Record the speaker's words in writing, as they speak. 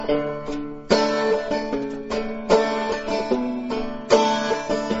First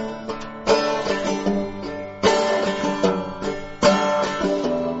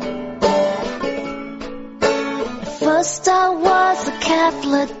I was a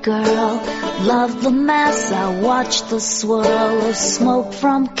Catholic girl, loved the mass, I watched the swirl of smoke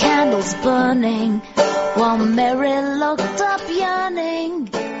from candles burning, while Mary looked up yearning.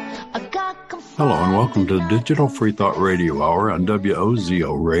 Hello and welcome to Digital Free Thought Radio Hour on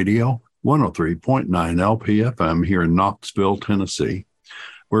WOZO Radio, 103.9 LPFM here in Knoxville, Tennessee.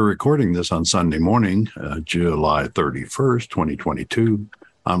 We're recording this on Sunday morning, July 31st, 2022.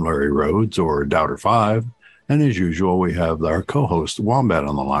 I'm Larry Rhodes, or Doubter5. And as usual, we have our co-host, Wombat,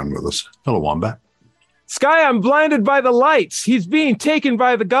 on the line with us. Hello, Wombat. Sky, I'm blinded by the lights. He's being taken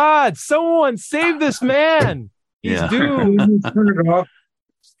by the gods. Someone save this man. He's doomed. Turn it off.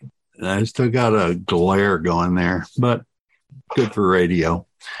 I still got a glare going there, but good for radio.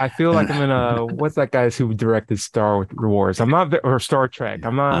 I feel like I'm in a, what's that guy who directed Star Wars? I'm not, or Star Trek.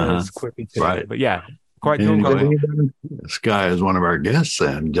 I'm not as quippy today, right. But yeah, quite doing well. Sky is one of our guests,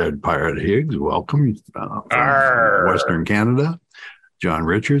 and Dead Pirate Higgs, welcome from Western Canada. John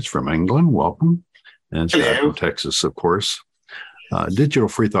Richards from England, welcome. And Scott from Texas, of course. Digital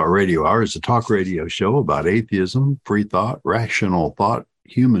Free Thought Radio Hour is a talk radio show about atheism, free thought, rational thought,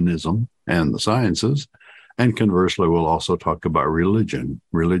 humanism, and the sciences. And conversely, we'll also talk about religion,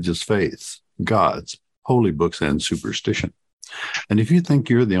 religious faiths, gods, holy books, and superstition. And if you think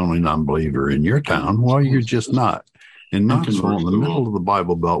you're the only non-believer in your town, well, you're just not. In Knoxville, in the middle of the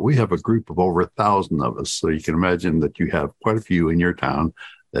Bible Belt, we have a group of over 1,000 of us. So you can imagine that you have quite a few in your town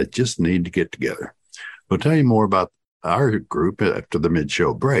that just need to get together. We'll tell you more about our group after the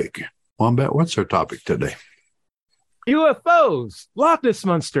mid-show break. Wombat, what's our topic today? UFOs, Loch Ness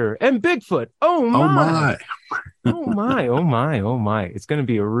Monster, and Bigfoot. Oh my. Oh my. Oh my. Oh my. It's going to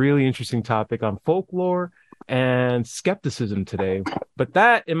be a really interesting topic on folklore and skepticism today. But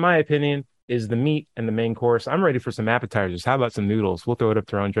that, in my opinion, is the meat and the main course. I'm ready for some appetizers. How about some noodles? We'll throw it up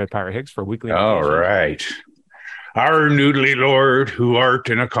to our own Dread Pirate Higgs for a weekly. All right. Our noodly lord, who art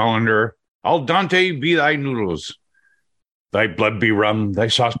in a colander, al dente be thy noodles. Thy blood be rum, thy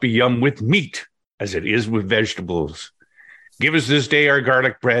sauce be yum with meat, as it is with vegetables. Give us this day our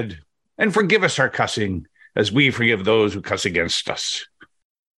garlic bread, and forgive us our cussing, as we forgive those who cuss against us.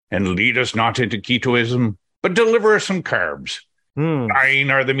 And lead us not into ketoism, but deliver us some carbs. Thine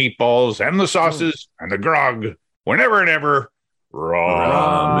are the meatballs, and the sauces, and the grog, whenever and ever.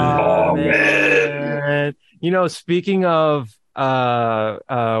 Amen. You know, speaking of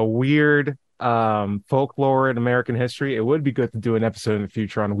weird folklore in American history, it would be good to do an episode in the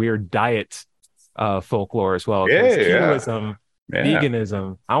future on weird diet folklore as well. Ketoism,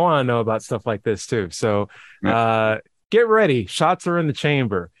 veganism. I want to know about stuff like this too. So get ready. Shots are in the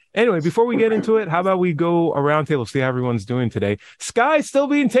chamber. Anyway, before we get into it, how about we go around table, see how everyone's doing today? Sky's still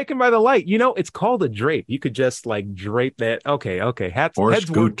being taken by the light. You know, it's called a drape. You could just like drape that. Okay. Or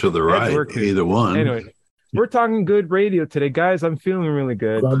scoot to the right, either one. Anyway, we're talking good radio today, guys. I'm feeling really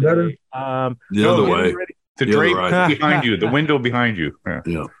good. The other way. The drape behind you, the window behind you.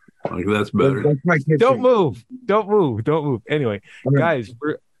 Yeah. Like that's better. Don't move. Anyway, guys,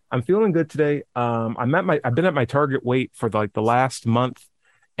 I'm feeling good today. I've been at my target weight for like the last month.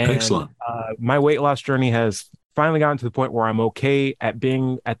 And, excellent. My weight loss journey has finally gotten to the point where I'm okay at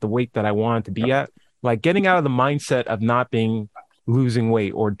being at the weight that I wanted to be at. Like getting out of the mindset of not losing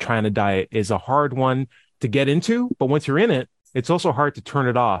weight or trying to diet is a hard one to get into. But once you're in it, it's also hard to turn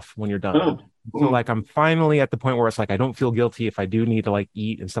it off when you're done. So like I'm finally at the point where it's like I don't feel guilty if I do need to like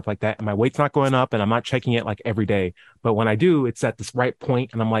eat and stuff like that. And my weight's not going up and I'm not checking it like every day. But when I do, it's at this right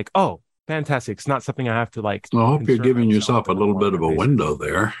point and I'm like, oh, fantastic. It's not something I have to like. Well, I hope you're giving yourself a little bit of a window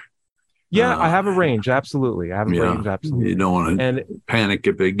there. Yeah, I have a range. Absolutely. I have a range. Absolutely. You don't want to panic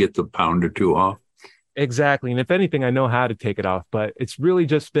if it gets a pound or two off. Exactly. And if anything, I know how to take it off, but it's really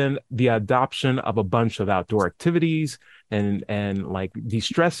just been the adoption of a bunch of outdoor activities and like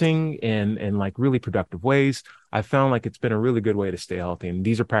de-stressing in like really productive ways. I found like it's been a really good way to stay healthy. And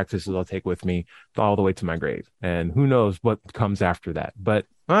these are practices I'll take with me all the way to my grave. And who knows what comes after that, but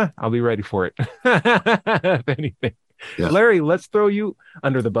I'll be ready for it. If anything. Yeah. Larry, let's throw you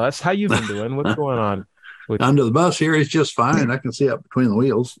under the bus. How you been doing? What's going on? Under the bus here is just fine. I can see up between the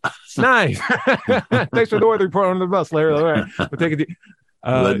wheels. Nice. Thanks for the weather report under the bus, Larry. All right. We'll take it.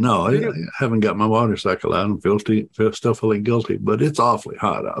 But no, I haven't got my motorcycle out and still feeling guilty. But it's awfully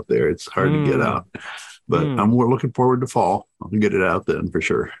hot out there. It's hard to get out. But we're looking forward to fall. I'll get it out then for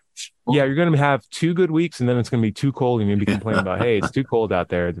sure. Yeah, you're going to have 2 good weeks, and then it's going to be too cold, and you're going to be complaining about, hey, it's too cold out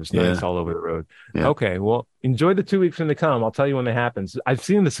there. There's nights all over the road. Yeah. Okay, well, enjoy the 2 weeks when they come. I'll tell you when it happens. I've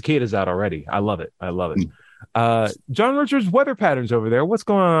seen the cicadas out already. I love it. John Richards, weather patterns over there. What's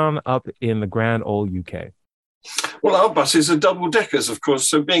going on up in the grand old UK? Well, our buses are double deckers, of course,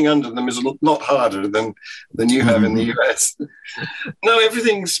 so being under them is a lot harder than you have in the US. No,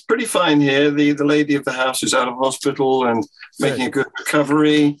 everything's pretty fine here. The lady of the house is out of hospital and making a good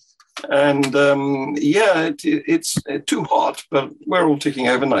recovery. And it's too hot, but we're all ticking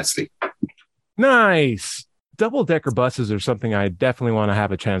over nicely. Nice. Double decker buses are something I definitely want to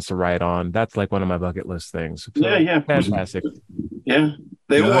have a chance to ride on. That's like one of my bucket list things. So, yeah. Fantastic. Yeah.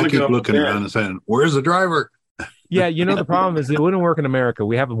 They all want to keep go looking around and saying, where's the driver? Yeah, the problem is it wouldn't work in America.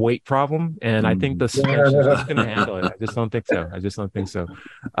 We have a weight problem, and I think the suspension is just going to handle it. I just don't think so.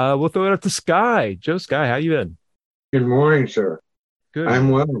 We'll throw it up to Sky. Joe Sky, how you been? Good morning, sir. Good. I'm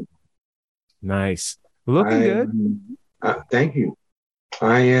well. Nice. Looking good. Thank you.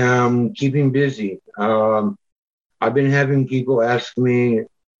 I am keeping busy. I've been having people ask me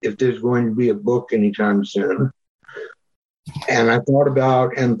if there's going to be a book anytime soon. And I thought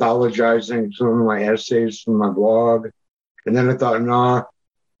about anthologizing some of my essays from my blog. And then I thought, no,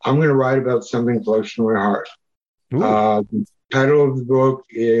 I'm going to write about something close to my heart. The title of the book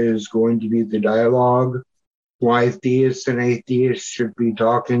is going to be The Dialogue: Why Theists and Atheists Should Be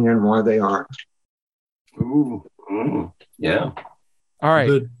Talking and Why They Aren't. Yeah. All right.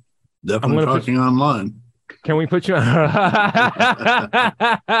 Good. Definitely talking online. Can we put you on?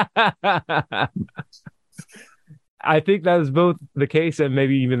 I think that is both the case and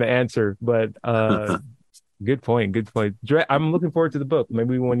maybe even the answer, but good point. I'm looking forward to the book.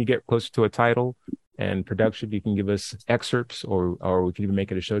 Maybe when you get closer to a title and production, you can give us excerpts or we can even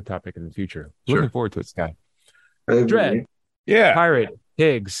make it a show topic in the future. Sure. Looking forward to it, Sky. Dread. Yeah. Pirate,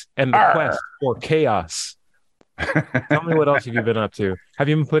 Higgs, and the quest for chaos. Tell me what else have you been up to? Have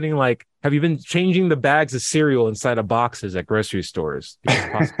you been changing the bags of cereal inside of boxes at grocery stores?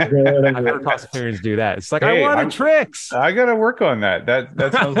 I've heard Possibilians do that. It's like, I wanted tricks. I got to work on that.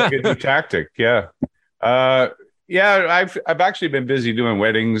 That sounds like a new tactic. Yeah. I've actually been busy doing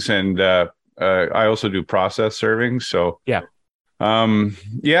weddings, and I also do process serving. So it's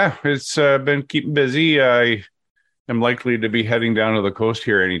been keeping busy. I am likely to be heading down to the coast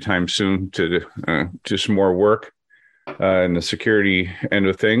here anytime soon to some more work in the security end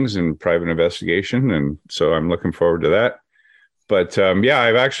of things and private investigation. And so I'm looking forward to that. But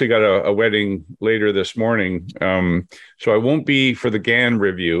I've actually got a wedding later this morning. So I won't be for the GAN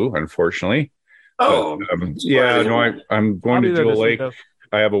review, unfortunately. Oh, but, I'm going to Jewel Lake.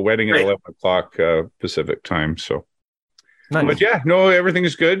 I have a wedding at 11 o'clock Pacific time. So, nice. But everything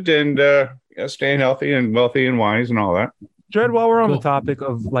is good, and staying healthy and wealthy and wise and all that. Dread, while we're on the topic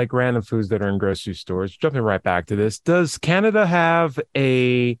of like random foods that are in grocery stores, jumping right back to this, does Canada have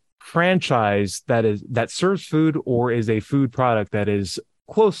a franchise that serves food or is a food product that is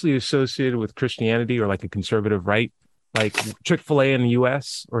closely associated with Christianity or like a conservative right, like Chick-fil-A in the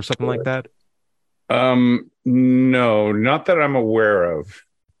US or something like that? No, not that I'm aware of.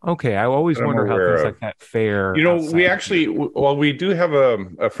 Okay, I always wonder how things like that fare. We actually, we do have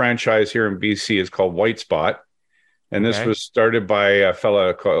a franchise here in BC. It's called White Spot, and this was started by a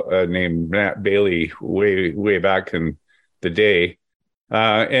fella named Matt Bailey way back in the day.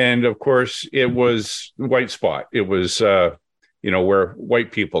 And of course, it was White Spot. It was where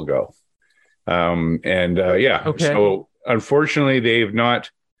white people go. So unfortunately, they've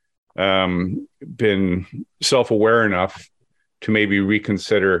not been self-aware enough to maybe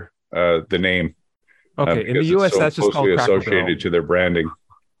reconsider the name. Okay, in the U.S., that's just called Cracker associated Barrel. To their branding.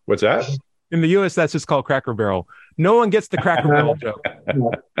 What's that? In the U.S., that's just called Cracker Barrel. No one gets the Cracker Barrel joke.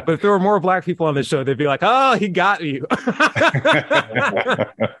 But if there were more black people on the show, they'd be like, "Oh, he got you." All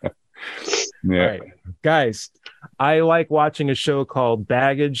right, guys. I like watching a show called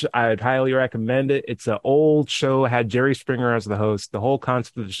Baggage. I'd highly recommend it. It's an old show. It had Jerry Springer as the host. The whole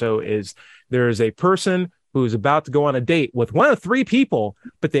concept of the show is there is a person who is about to go on a date with one of 3 people,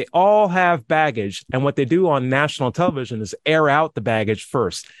 but they all have baggage. And what they do on national television is air out the baggage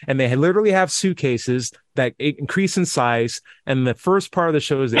first. And they literally have suitcases that increase in size. And the first part of the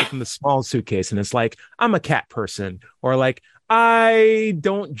show is they open the small suitcase. And it's like, I'm a cat person, or like, I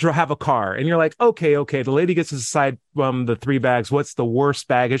don't have a car. And you're like, okay. The lady gets to decide from the 3 bags, what's the worst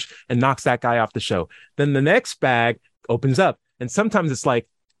baggage, and knocks that guy off the show. Then the next bag opens up. And sometimes it's like,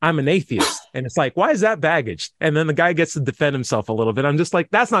 I'm an atheist. And it's like, why is that baggage? And then the guy gets to defend himself a little bit. I'm just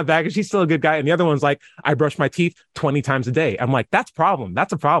like, that's not baggage. He's still a good guy. And the other one's like, I brush my teeth 20 times a day. I'm like, that's a problem.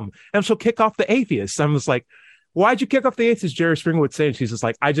 And she'll kick off the atheist. I'm just like, why'd you kick off the atheist? Jerry Springer would say, and she's just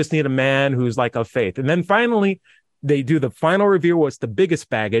like, I just need a man who's like of faith. And then finally, they do the final reveal, what's the biggest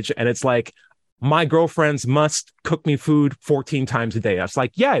baggage, and it's like, my girlfriends must cook me food 14 times a day. I was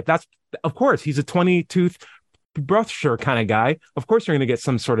like, yeah, that's, of course, he's a 20-tooth brusher kind of guy. Of course, you're going to get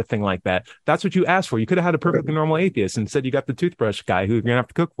some sort of thing like that. That's what you asked for. You could have had a perfectly normal atheist, and instead you got the toothbrush guy who you're going to have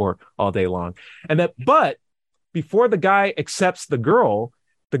to cook for all day long. And that, but before the guy accepts the girl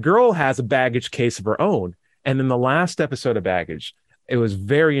has a baggage case of her own. And in the last episode of Baggage, it was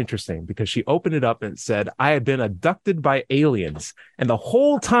very interesting because she opened it up and said, I had been abducted by aliens. And the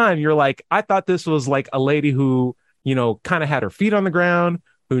whole time you're like, I thought this was like a lady who, you know, kind of had her feet on the ground,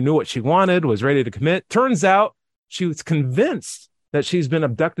 who knew what she wanted, was ready to commit. Turns out she was convinced that she's been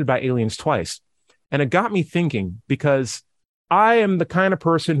abducted by aliens twice. And it got me thinking, because I am the kind of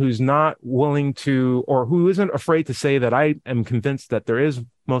person who's not willing to, or who isn't afraid to say that I am convinced that there is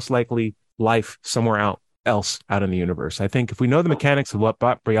most likely life somewhere else out in the universe. I think if we know the mechanics of what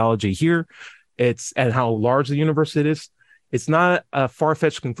biology here, and how large the universe it is, it's not a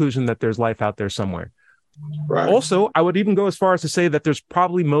far-fetched conclusion that there's life out there somewhere. Right. Also, I would even go as far as to say that there's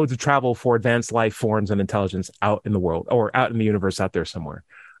probably modes of travel for advanced life forms and intelligence out in the world, or out in the universe out there somewhere.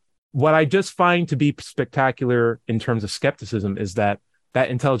 What I just find to be spectacular in terms of skepticism is that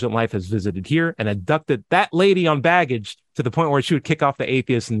intelligent life has visited here and abducted that lady on Baggage to the point where she would kick off the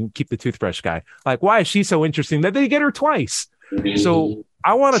atheist and keep the toothbrush guy. Like, why is she so interesting that they get her twice? So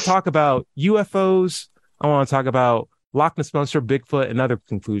I want to talk about UFOs. I want to talk about Loch Ness Monster, Bigfoot, and other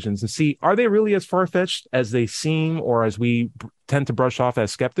conclusions, and see, are they really as far-fetched as they seem, or as we tend to brush off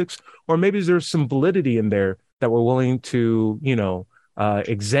as skeptics? Or maybe there's some validity in there that we're willing to,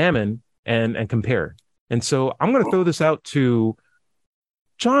 examine and compare. And so I'm going to throw this out to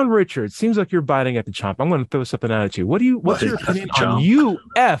John Richards. Seems like you're biting at the chomp. I'm going to throw something out at you. What's your opinion on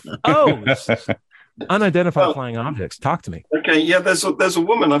UFOs? Unidentified flying objects. Talk to me. Okay, yeah, there's a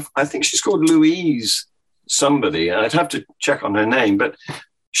woman, I think she's called Louise somebody, and I'd have to check on her name, but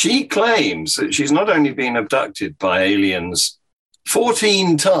she claims that she's not only been abducted by aliens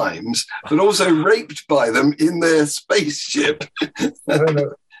 14 times, but also raped by them in their spaceship.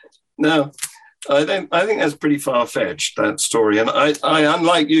 No, I think that's pretty far-fetched, that story. And I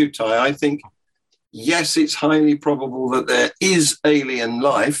unlike you, Ty, I think, yes, it's highly probable that there is alien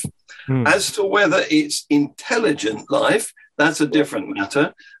life. As to whether it's intelligent life, that's a different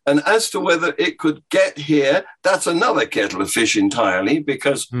matter. And as to whether it could get here, that's another kettle of fish entirely,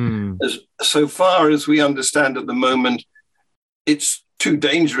 because so far as we understand at the moment, it's too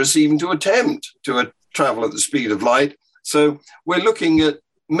dangerous even to attempt to travel at the speed of light. So we're looking at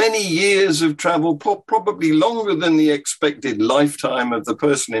many years of travel, probably longer than the expected lifetime of the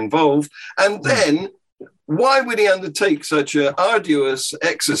person involved. And then why would he undertake such an arduous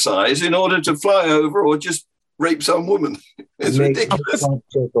exercise in order to fly over or just rape some woman? It's ridiculous. Crop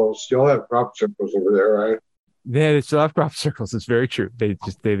circles. You'll have crop circles over there, right? Yeah, they still have crop circles. It's very true. They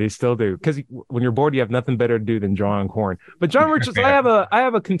still do. Because when you're bored, you have nothing better to do than draw on corn. But John Richards, I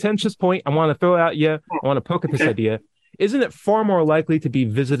have a contentious point I want to throw at you. I want to poke at this idea. Isn't it far more likely to be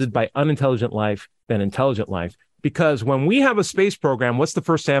visited by unintelligent life than intelligent life? Because when we have a space program, what's the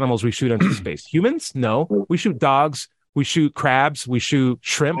first animals we shoot into space? Humans? No. We shoot dogs. We shoot crabs. We shoot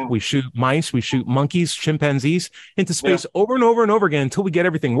shrimp. We shoot mice. We shoot monkeys, chimpanzees into space over and over and over again until we get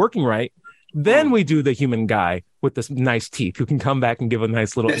everything working right. Then we do the human guy with the nice teeth who can come back and give a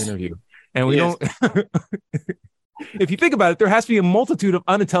nice little interview. And we don't. If you think about it, there has to be a multitude of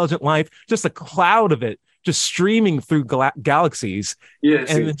unintelligent life, just a cloud of it, just streaming through galaxies,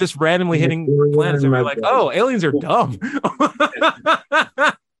 and just randomly hitting planets. And we're like, oh, aliens are dumb.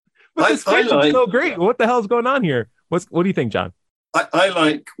 But this picture's so great. What the hell is going on here? What do you think, John? I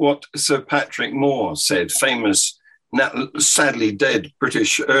like what Sir Patrick Moore said, famous, sadly dead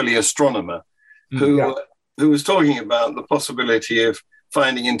British early astronomer, who was talking about the possibility of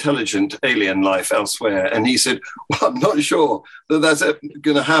finding intelligent alien life elsewhere. And he said, well, I'm not sure that that's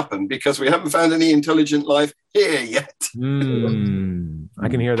going to happen because we haven't found any intelligent life here yet. I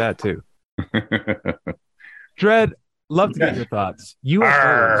can hear that too. Dread, love to get your thoughts.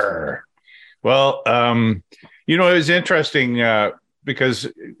 Well, it was interesting because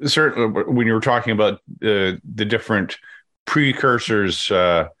certainly when you were talking about the different precursors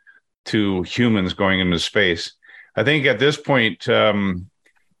to humans going into space, I think at this point,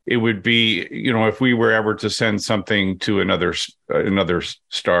 it would be, if we were ever to send something to another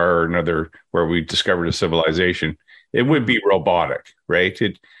star or where we discovered a civilization, it would be robotic, right?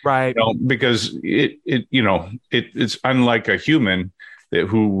 Because it's unlike a human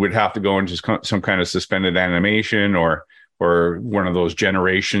who would have to go into some kind of suspended animation or one of those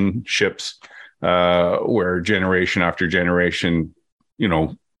generation ships. where generation after generation,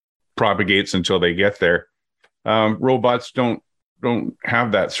 propagates until they get there. Robots don't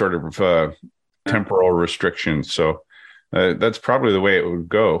have that sort of temporal restriction. So that's probably the way it would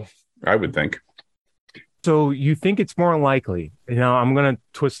go, I would think. So you think it's more likely, I'm going to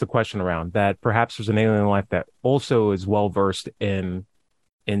twist the question around, that perhaps there's an alien life that also is well versed in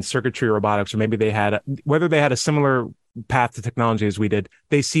circuitry or robotics, or maybe whether they had a similar path to technology as we did,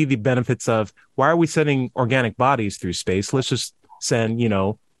 they see the benefits of, why are we sending organic bodies through space? Let's just send,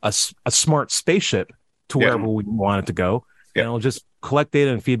 a smart spaceship to wherever we want it to go. And it'll just collect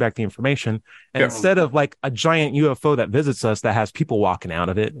data and feed back the information. And instead of like a giant UFO that visits us that has people walking out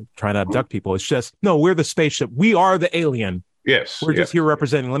of it trying to abduct people, it's just, no, we're the spaceship. We are the alien. Yes. We're just here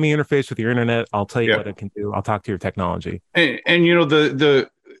representing. Let me interface with your internet. I'll tell you what it can do. I'll talk to your technology. And the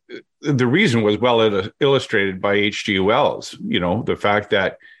reason was well illustrated by H.G. Wells. The fact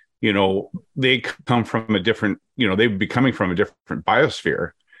that, they come from a different, they'd be coming from a different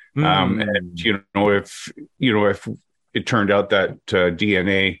biosphere. And, if it turned out that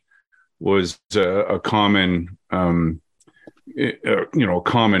DNA was a common,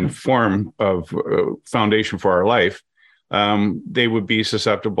 common form of foundation for our life, they would be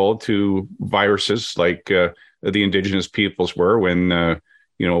susceptible to viruses like the indigenous peoples were when,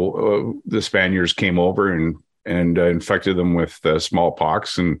 the Spaniards came over and infected them with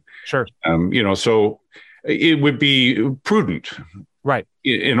smallpox. And, so it would be prudent. Right.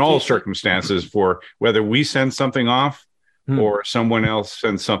 In all circumstances, for whether we send something off or someone else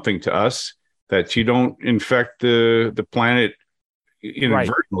sends something to us, that you don't infect the planet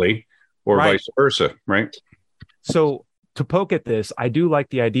inadvertently or vice versa. Right. So to poke at this, I do like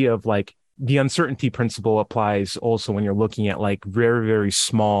the idea of like the uncertainty principle applies also when you're looking at like very, very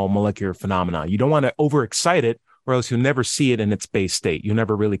small molecular phenomena. You don't want to overexcite it, or else you'll never see it in its base state. You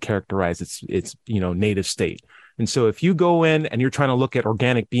never really characterize its native state. And so if you go in and you're trying to look at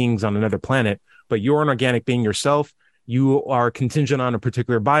organic beings on another planet, but you're an organic being yourself, you are contingent on a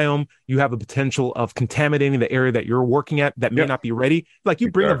particular biome, you have a potential of contaminating the area that you're working at that may not be ready. Like you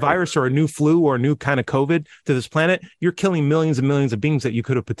bring a virus or a new flu or a new kind of COVID to this planet, you're killing millions and millions of beings that you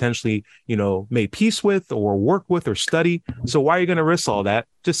could have potentially, made peace with or work with or study. So why are you going to risk all that?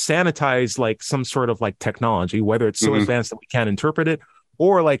 Just sanitize like some sort of like technology, whether it's so advanced that we can't interpret it,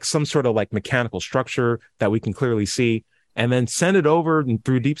 or like some sort of like mechanical structure that we can clearly see, and then send it over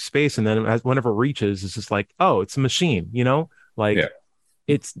through deep space. And then whenever it reaches, it's just like, oh, it's a machine,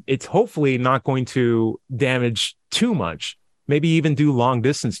 it's hopefully not going to damage too much, maybe even do long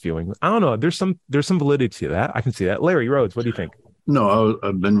distance viewing. I don't know. There's some validity to that. I can see that. Larry Rhodes, what do you think? No,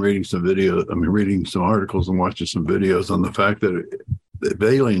 I've been reading some reading some articles and watching some videos on the fact that if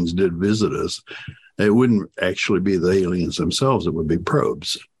aliens did visit us, it wouldn't actually be the aliens themselves. It would be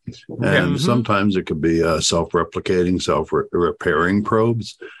probes. And sometimes it could be self-replicating, self-repairing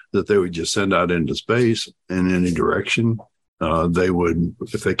probes that they would just send out into space in any direction. They would,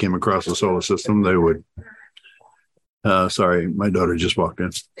 if they came across the solar system, they would. Sorry, my daughter just walked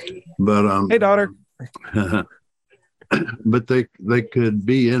in. But hey, daughter. But they could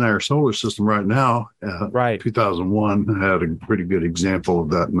be in our solar system right now. 2001 had a pretty good example of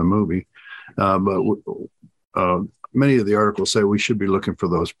that in the movie. But many of the articles say we should be looking for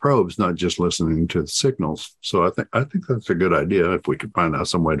those probes, not just listening to the signals. So I think that's a good idea if we could find out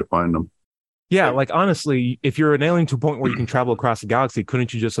some way to find them. Yeah, like honestly, if you're an alien to a point where you can travel across the galaxy,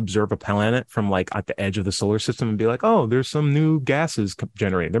 couldn't you just observe a planet from like at the edge of the solar system and be like, oh, there's some new gases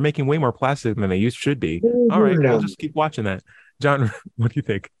generating. They're making way more plastic than they should be. All right, we'll just keep watching that. John, what do you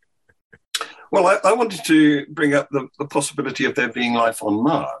think? Well, I wanted to bring up the possibility of there being life on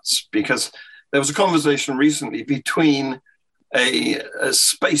Mars, because there was a conversation recently between a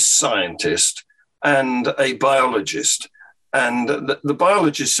space scientist and a biologist. And the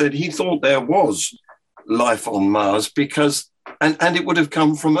biologist said he thought there was life on Mars because, and it would have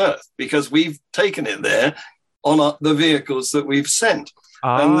come from Earth because we've taken it there on the vehicles that we've sent.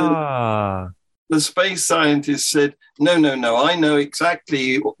 And the space scientist said, no, I know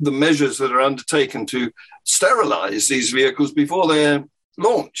exactly the measures that are undertaken to sterilize these vehicles before they're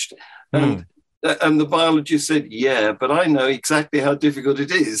launched. And the biologist said, yeah, but I know exactly how difficult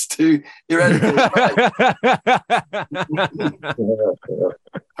it is to eradicate.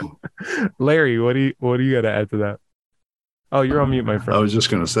 Larry, what do you got to add to that? Oh, you're on mute, my friend. I was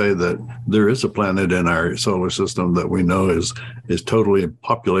just going to say that there is a planet in our solar system that we know is totally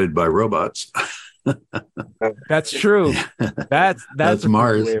populated by robots. That's true. That's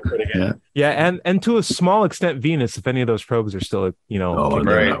Mars. And to a small extent, Venus. If any of those probes are still, they're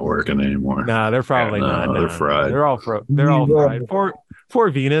not working anymore. No, they're probably not. They're fried. They're all fried. Poor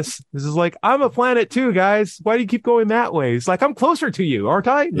Venus. This is like, I'm a planet too, guys. Why do you keep going that way? It's like, I'm closer to you, aren't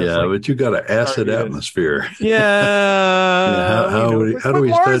I? Yeah, but you got an acid atmosphere. Yeah. How do we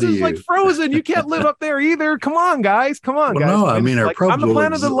Mars study is you? like frozen. You can't live up there either. Come on, guys. Come on, Well, guys. no, I mean, our like, probes I'm the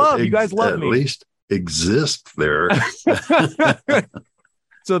planet of love. You guys love me. At least exist there.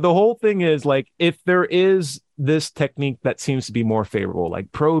 So the whole thing is like, if there is this technique that seems to be more favorable,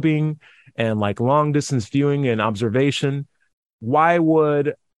 like probing and like long distance viewing and observation, why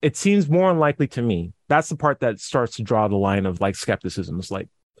would it seems more unlikely to me? That's the part that starts to draw the line of like skepticism. It's like,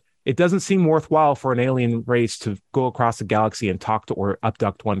 it doesn't seem worthwhile for an alien race to go across the galaxy and talk to or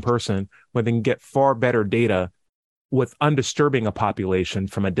abduct one person when they can get far better data with undisturbing a population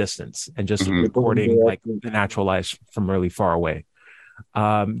from a distance and just recording like the natural life from really far away.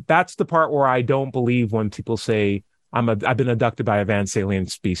 That's the part where I don't believe when people say I've been abducted by advanced alien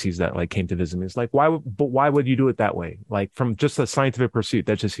species that like came to visit me. It's like, why would you do it that way? Like from just a scientific pursuit,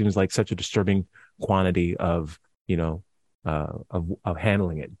 that just seems like such a disturbing quantity of, of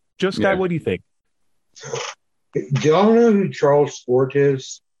handling it. Just Guy, what do you think? Do y'all know who Charles Fort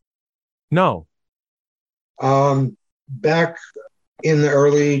is? No. Back in the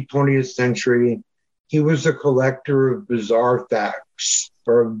early 20th century, he was a collector of bizarre facts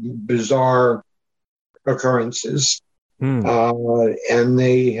or bizarre occurrences. And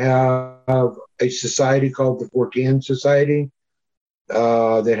they have a society called the Fortean Society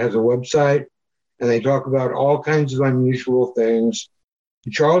that has a website, and they talk about all kinds of unusual things.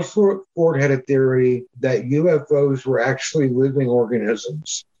 Charles Fort had a theory that UFOs were actually living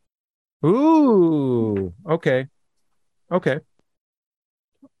organisms. Ooh, okay. I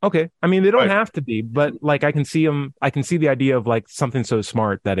mean, they don't have to be, but like I can see them. I can see the idea of like something so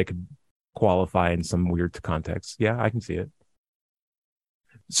smart that it could qualify in some weird context. Yeah, I can see it.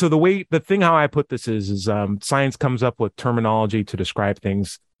 So the thing how I put this is science comes up with terminology to describe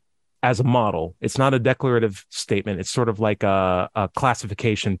things as a model. It's not a declarative statement. It's sort of like a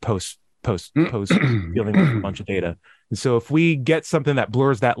classification post dealing with a bunch of data. And so if we get something that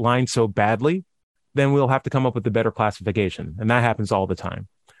blurs that line so badly, then we'll have to come up with a better classification. And that happens all the time.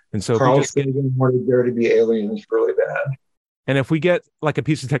 And so Carl Sagan wanted there to be aliens really bad. And if we get like a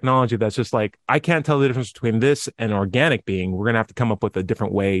piece of technology that's just like, I can't tell the difference between this and an organic being, we're going to have to come up with a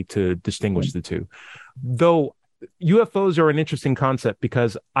different way to distinguish the two. Though UFOs are an interesting concept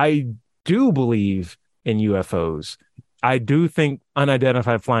because I do believe in UFOs. I do think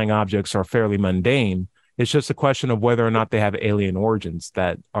unidentified flying objects are fairly mundane. It's just a question of whether or not they have alien origins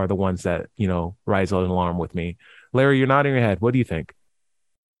that are the ones that, rise an alarm with me. Larry, you're nodding your head. What do you think?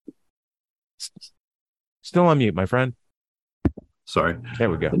 Still on mute, my friend. Sorry. There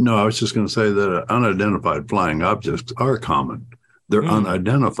we go. No, I was just going to say that unidentified flying objects are common. They're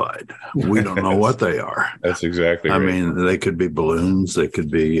unidentified. We don't know what they are. That's exactly right. I mean, they could be balloons. They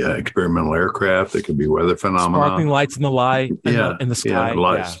could be experimental aircraft. They could be weather phenomena. Sparkling lights in the sky.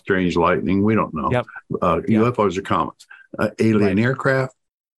 Yeah, strange lightning. We don't know. Yep. UFOs are common. Alien aircraft,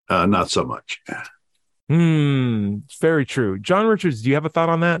 not so much. It's very true. John Richards, do you have a thought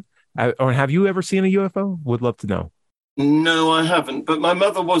on that? Or have you ever seen a UFO? Would love to know. No, I haven't. But my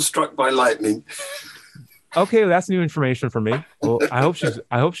mother was struck by lightning. Okay, that's new information for me. Well, I hope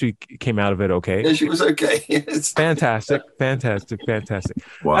she came out of it okay. Yeah, she was okay. Yes. Fantastic.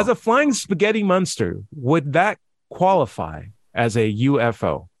 Wow. As a flying spaghetti monster, would that qualify as a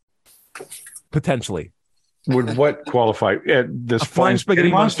UFO? Potentially. Would what qualify? This a flying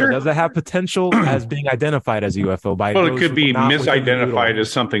spaghetti monster? Does it have potential as being identified as a UFO by? Well, it could be misidentified as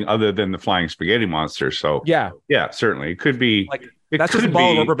something other than the flying spaghetti monster. So yeah, certainly it could be. Like, it that's could just a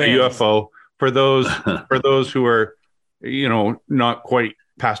ball be of rubber bands. a UFO for those who are, not quite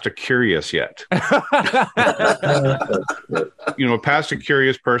past a curious yet. Past a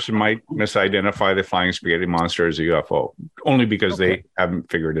curious person might misidentify the flying spaghetti monster as a UFO only because they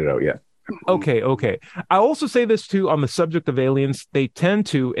haven't figured it out yet. Okay. I also say this too on the subject of aliens. They tend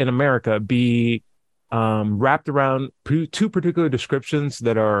to, in America, be wrapped around two particular descriptions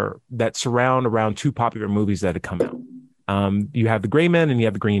that surround around two popular movies that have come out. You have the Gray Men and you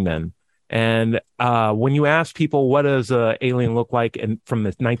have the Green Men. And when you ask people what does an alien look like from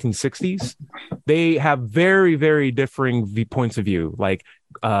the 1960s, they have very, very differing points of view, like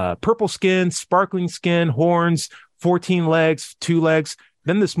purple skin, sparkling skin, horns, 14 legs, 2 legs.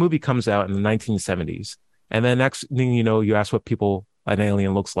 Then this movie comes out in the 1970s. And then next thing you know, you ask what an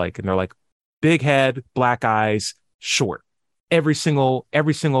alien looks like. And they're like, big head, black eyes, short. Every single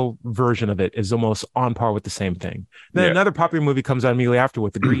version of it is almost on par with the same thing. Then another popular movie comes out immediately after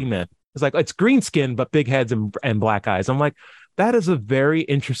with the Green Men. It's like, it's green skin, but big heads and black eyes. I'm like, that is a very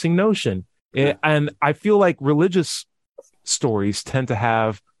interesting notion. And I feel like religious stories tend to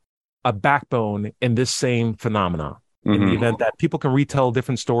have a backbone in this same phenomena. In the event that people can retell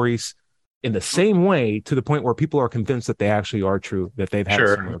different stories in the same way to the point where people are convinced that they actually are true, that they've had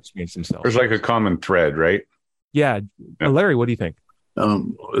a similar experience themselves. There's like a common thread, right? Yeah. Larry, what do you think?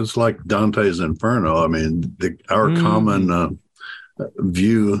 It's like Dante's Inferno. I mean, our common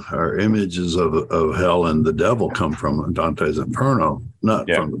view, our images of hell and the devil come from Dante's Inferno, not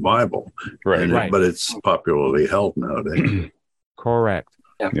from the Bible. Right. But it's popularly held nowadays. Correct.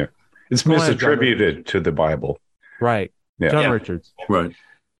 Yeah. It's misattributed to the Bible. Right. Yeah. John Richards. Right.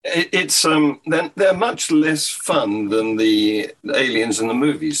 It's they're much less fun than the aliens in the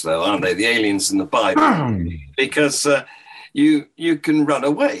movies, though, aren't they? The aliens in the Bible, because you can run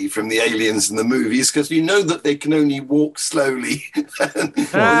away from the aliens in the movies because you know that they can only walk slowly.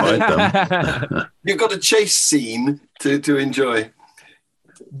 You've got a chase scene to enjoy.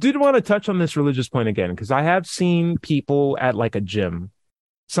 Did want to touch on this religious point again, because I have seen people at like a gym.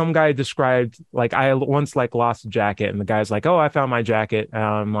 Some guy described, like, I once like lost a jacket, and the guy's like, "Oh, I found my jacket."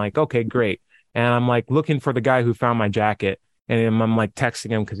 I'm like, "Okay, great." And I'm like looking for the guy who found my jacket, and I'm like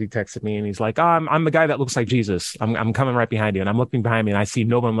texting him because he texted me, and he's like, "Oh, I'm the guy that looks like Jesus. I'm coming right behind you." And I'm looking behind me, and I see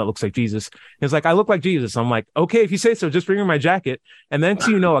no one that looks like Jesus. He's like, "I look like Jesus." I'm like, "Okay, if you say so, just bring me my jacket." And then,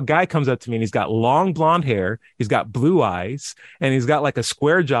 so you know, a guy comes up to me, and he's got long blonde hair, he's got blue eyes, and he's got like a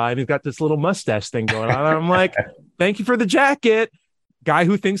square jaw, and he's got this little mustache thing going on. And I'm like, "Thank you for the jacket." Guy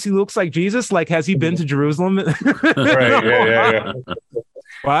who thinks he looks like Jesus, like, has he been to Jerusalem? Right. Yeah.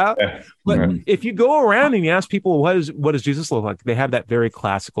 Wow. But if you go around and you ask people, what does Jesus look like? They have that very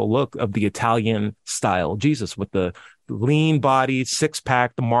classical look of the Italian style Jesus, with the lean body,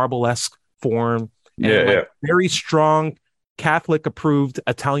 six-pack, the marble-esque form, and very strong Catholic-approved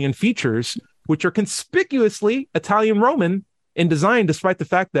Italian features, which are conspicuously Italian Roman in design, despite the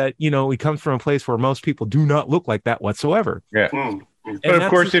fact that, you know, he comes from a place where most people do not look like that whatsoever. Yeah. But of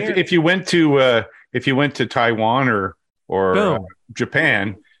course, if you went to Taiwan or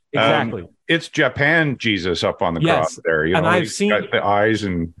Japan, exactly, it's Japan Jesus up on the cross there. You know, I've seen got the eyes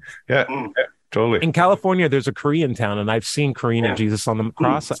and totally. In California, there's a Korean town, and I've seen Korean Jesus on the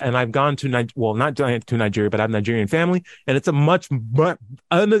cross. And I've gone to not to Nigeria, but I have a Nigerian family, and it's a much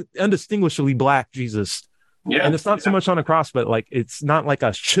undistinguishably black Jesus. Yeah, and it's not so much on a cross, but like, it's not like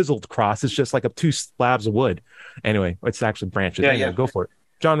a chiseled cross. It's just like two slabs of wood. Anyway, it's actually branches. Yeah, go for it.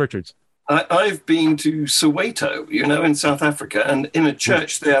 John Richards. I've been to Soweto, you know, in South Africa, and in a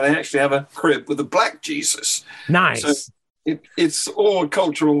church there, they actually have a crib with a black Jesus. Nice. So it's all a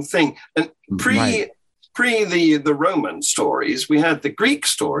cultural thing. And pre the Roman stories, we had the Greek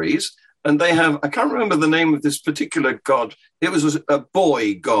stories, and they have, I can't remember the name of this particular god. It was a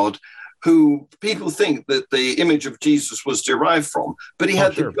boy god who people think that the image of Jesus was derived from, but he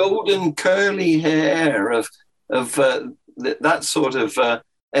had the golden curly hair of that sort of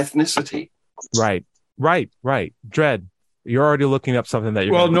ethnicity. Right. Dread, you're already looking up something that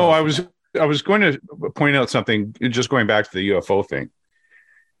you're... Well, no, I was going to point out something, just going back to the UFO thing,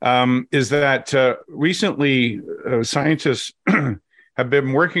 is that recently scientists have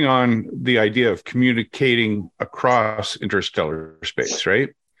been working on the idea of communicating across interstellar space,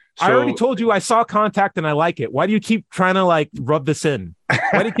 right? So, I already told you I saw Contact and I like it. Why do you keep trying to like rub this in?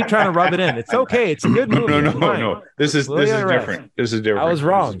 Why do you keep trying to rub it in? It's okay. It's a good movie. No. This is different. This is different. I was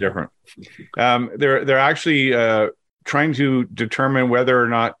wrong. This is different. They're actually trying to determine whether or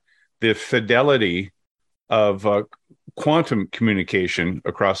not the fidelity of quantum communication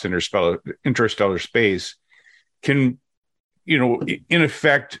across interstellar space can, you know, in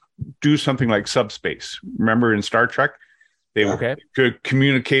effect, do something like subspace. Remember in Star Trek? They could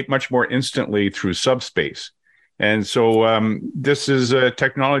communicate much more instantly through subspace. And so this is a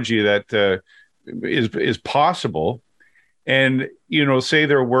technology that is possible. And, you know, say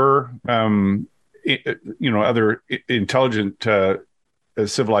there were, other intelligent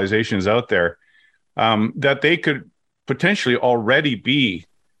civilizations out there, that they could potentially already be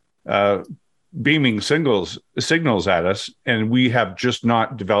beaming signals at us. And we have just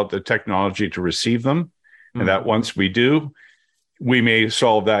not developed the technology to receive them. And that once we do, we may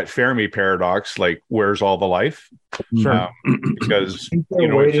solve that Fermi paradox, like where's all the life? Sure. Because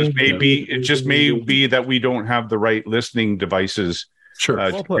it just may be that we don't have the right listening devices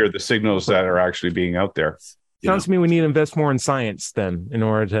to hear the signals that are actually being out there. Sounds to me we need to invest more in science then, in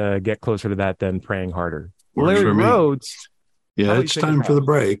order to get closer to that than praying harder. Larry Rhodes. Yeah, it's time for the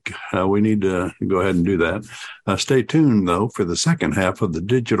break. We need to go ahead and do that. Stay tuned, though, for the second half of the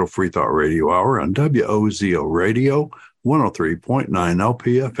Digital Free Thought Radio Hour on WOZO Radio, 103.9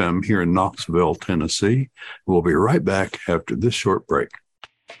 LPFM here in Knoxville, Tennessee. We'll be right back after this short break.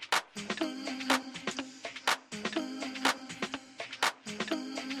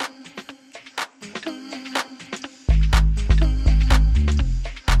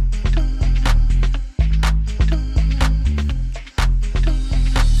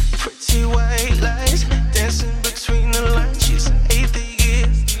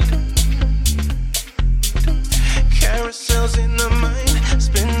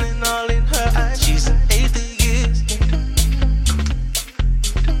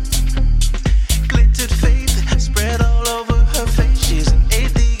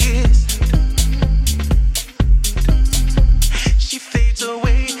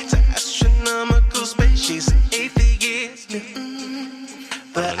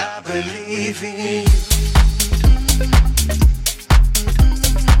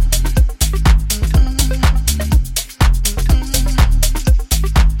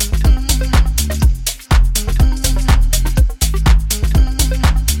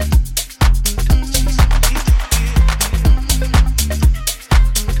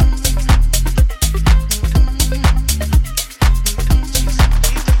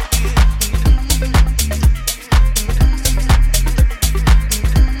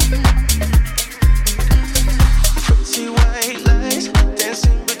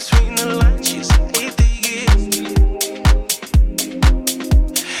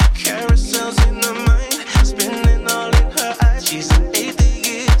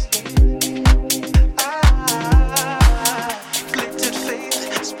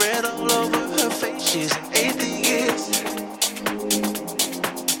 she's an atheist.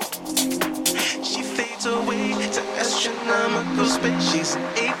 She fades away to astronomical space. She's an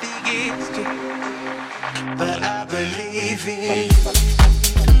atheist, but I believe in you.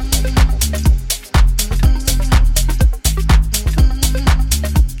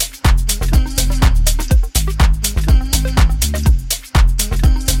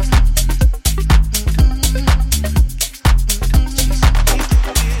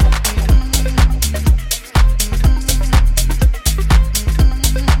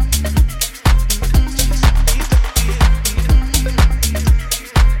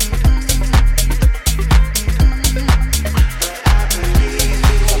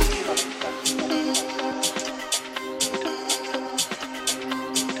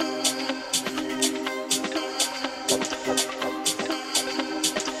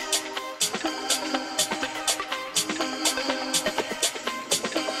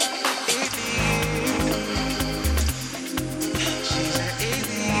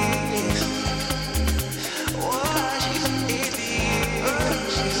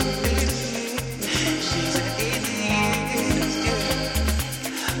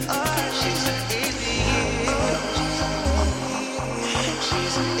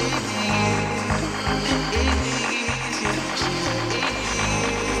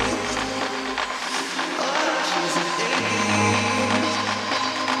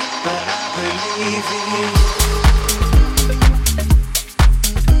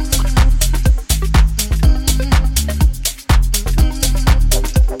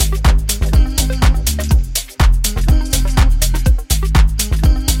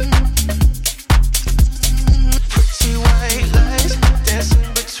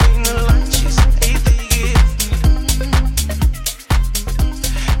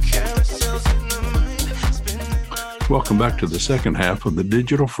 Welcome back to the second half of the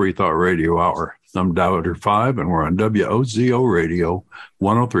Digital Free Thought Radio Hour. I'm Doubter 5, and we're on WOZO Radio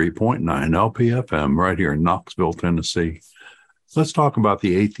 103.9 LPFM right here in Knoxville, Tennessee. Let's talk about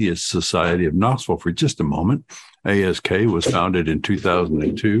the Atheist Society of Knoxville for just a moment. ASK was founded in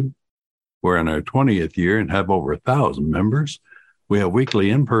 2002. We're in our 20th year and have over 1,000 members. We have weekly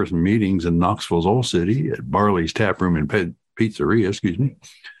in-person meetings in Knoxville's Old City at Barley's Tap Room and Pizzeria,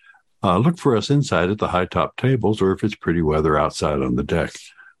 Look for us inside at the high top tables or if it's pretty weather outside on the deck.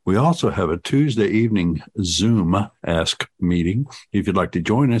 We also have a Tuesday evening Zoom Ask meeting. If you'd like to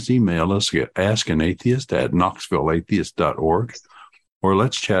join us, email us at askanatheist@knoxvilleatheist.org or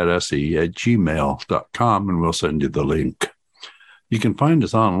let'schatse@gmail.com and we'll send you the link. You can find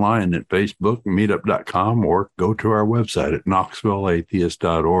us online at Facebook, meetup.com, or go to our website at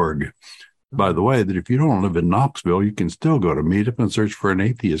knoxvilleatheist.org. By the way, that if you don't live in Knoxville, you can still go to Meetup and search for an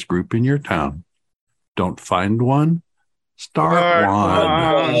atheist group in your town. Don't find one? Start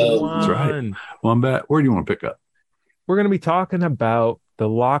one. That's right. Wombat, where do you want to pick up? We're going to be talking about the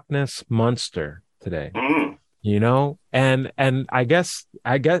Loch Ness Monster today. And I guess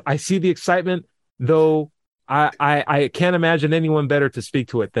I see the excitement, though I can't imagine anyone better to speak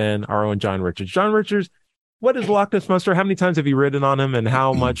to it than our own John Richards. John Richards, what is Loch Ness Monster? How many times have you written on him, and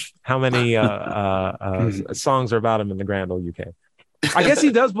how many songs are about him in the Grand Old UK? I guess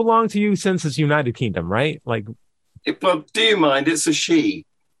he does belong to you since it's United Kingdom, right? Well, do you mind? It's a she.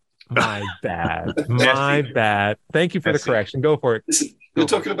 My bad. My bad. Thank you for the correction. Go for it. You're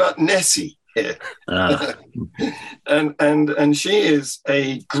talking about Nessie here. And she is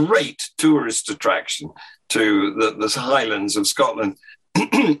a great tourist attraction to the Highlands of Scotland.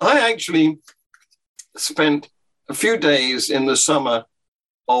 I actually spent a few days in the summer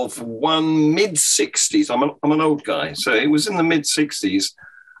of one mid-60s. I'm an old guy, so it was in the mid-60s,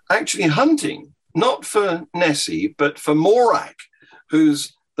 actually hunting, not for Nessie, but for Morag,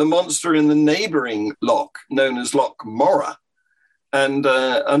 who's the monster in the neighboring loch known as Loch Morra. And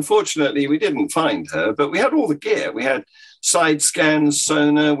unfortunately, we didn't find her, but we had all the gear. We had side scans,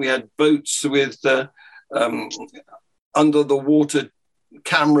 sonar, we had boats with under the water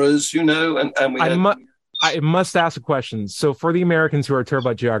cameras, and we I must ask a question. So for the Americans who are terrible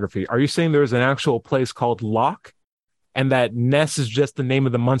about geography, are you saying there's an actual place called Loch and that Ness is just the name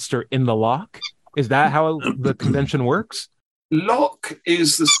of the monster in the loch? Is that how the convention works? Loch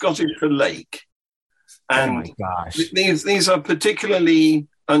is the Scottish for lake. And oh my gosh. These are particularly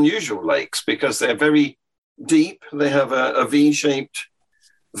unusual lakes because they're very deep. They have a V-shaped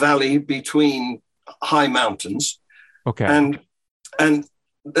valley between high mountains. Okay. And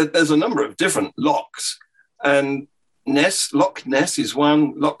there's a number of different lochs. And Loch Ness is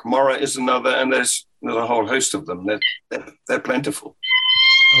one, Loch Morra is another, and there's a whole host of them. They're plentiful.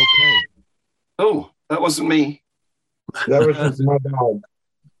 Okay. Oh, that wasn't me. That was my dog.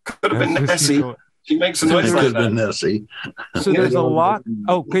 Could have been Nessie. She makes a It noise could like have been that. Nessie. So there's a lot.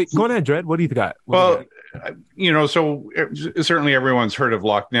 Oh, okay, go ahead, Dred. What do you got? Well, so certainly everyone's heard of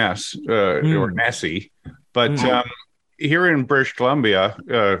Loch Ness or Nessie, but here in British Columbia,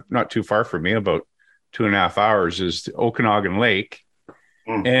 not too far from me, about 2.5 hours, is the Okanagan Lake.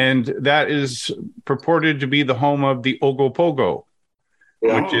 And that is purported to be the home of the Ogopogo,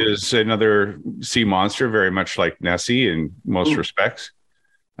 which is another sea monster, very much like Nessie in most respects.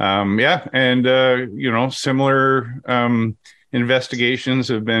 Similar investigations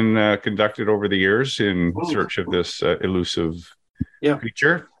have been conducted over the years in search of this elusive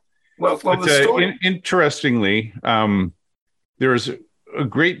creature. Well, but, the story... interestingly, there's a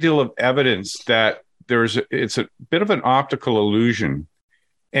great deal of evidence that it's a bit of an optical illusion.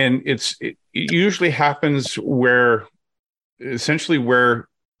 And it usually happens where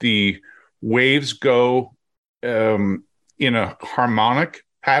the waves go in a harmonic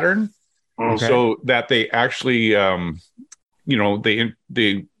pattern, so that they actually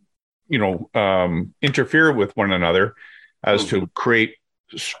interfere with one another as to create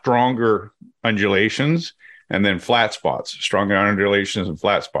stronger undulations and then flat spots, stronger undulations and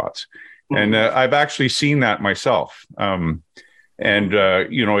flat spots. And I've actually seen that myself.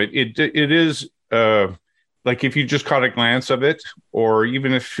 It is like if you just caught a glance of it, or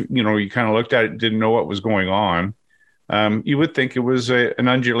even if you kind of looked at it and didn't know what was going on, you would think it was an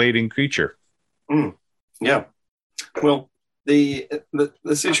undulating creature. Yeah. Well, the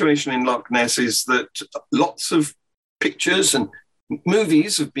situation in Loch Ness is that lots of pictures and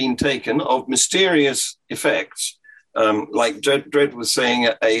movies have been taken of mysterious effects. Like Dred was saying,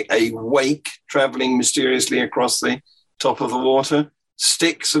 a wake traveling mysteriously across the top of the water.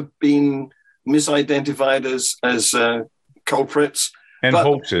 Sticks have been misidentified as culprits. And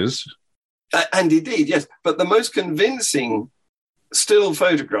hoaxes. And indeed, yes. But the most convincing still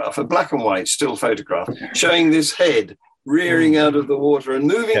photograph, a black and white still photograph, showing this head rearing out of the water and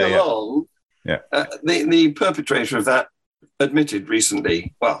moving along. The perpetrator of that admitted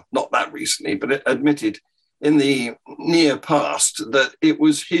recently, well, not that recently, but it admitted in the near past that it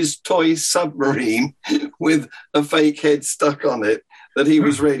was his toy submarine with a fake head stuck on it that he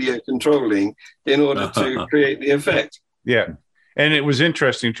was radio controlling in order to create the effect. Yeah. And it was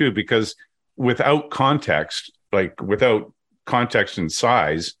interesting too, because without context and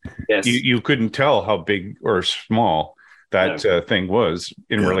size, you couldn't tell how big or small that thing was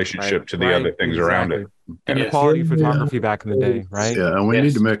in relationship to the other things around it. And the quality of photography back in the day, right? Yeah, and we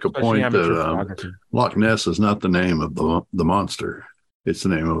need to make a point that Loch Ness is not the name of the monster. It's the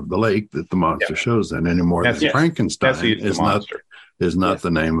name of the lake that the monster shows in, any more than Frankenstein is not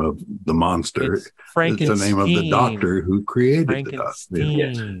the name of the monster. It's the name of the doctor who created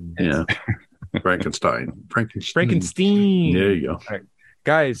Frankenstein. Frankenstein. There you go. Right.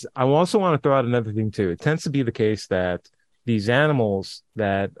 Guys, I also want to throw out another thing too. It tends to be the case that these animals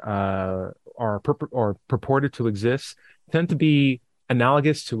that are purported to exist tend to be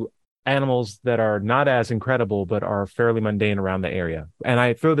analogous to animals that are not as incredible but are fairly mundane around the area. And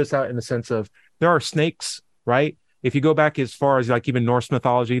I throw this out in the sense of there are snakes, right? If you go back as far as like even Norse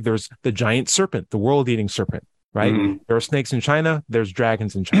mythology, there's the giant serpent, the world-eating serpent, right? There are snakes in China, there's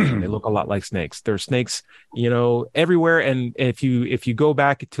dragons in China. They look a lot like snakes. There's snakes, everywhere. And if you go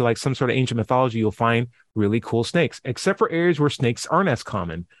back to like some sort of ancient mythology, you'll find really cool snakes, except for areas where snakes aren't as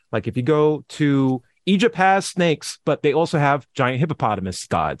common. Like if you go to Egypt, has snakes, but they also have giant hippopotamus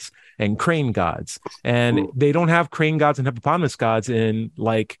gods and crane gods. And they don't have crane gods and hippopotamus gods in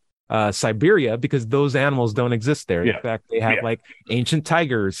like Siberia, because those animals don't exist there. In fact, they have like ancient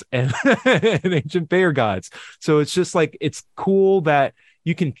tigers and, and ancient bear gods. So it's just like, it's cool that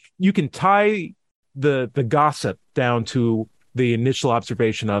you can tie the gossip down to the initial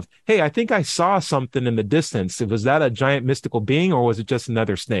observation of, hey, I think I saw something in the distance. Was that a giant mystical being or was it just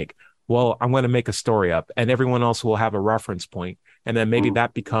another snake? Well, I'm going to make a story up and everyone else will have a reference point. And then maybe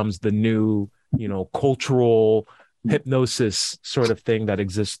that becomes the new, cultural hypnosis sort of thing that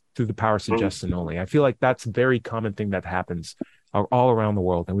exists through the power of suggestion only. I feel like that's a very common thing that happens all around the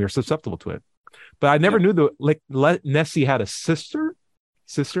world and we are susceptible to it. But I never knew Nessie had a sister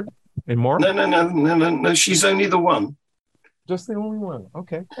and more. No. She's only the one. Just the only one.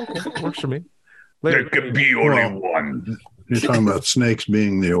 Okay. Works for me. There could be only one. You're talking about snakes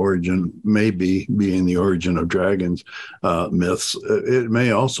being the origin, maybe being the origin of dragons myths. It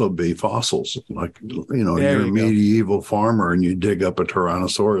may also be fossils. Like, you're a medieval farmer and you dig up a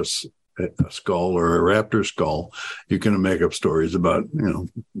Tyrannosaurus skull or a raptor skull. You can make up stories about,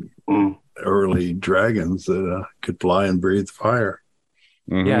 early dragons that could fly and breathe fire.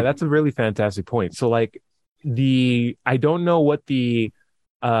 Yeah, that's a really fantastic point. So like I don't know what the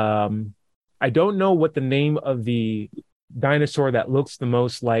I don't know what the name of the dinosaur that looks the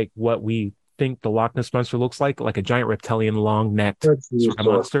most like what we think the Loch Ness monster looks like a giant reptilian, long-necked sort of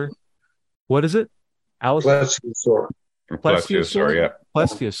monster. What is it? Alice? Plesiosaur. Plesiosaur, yeah.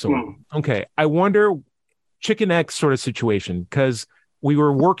 Plesiosaur. Okay. I wonder, Chicken X sort of situation, because we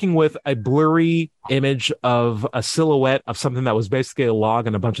were working with a blurry image of a silhouette of something that was basically a log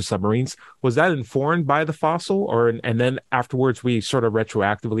and a bunch of submarines. Was that informed by the fossil, and then afterwards we sort of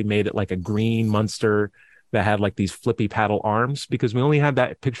retroactively made it like a green monster that had like these flippy paddle arms, because we only had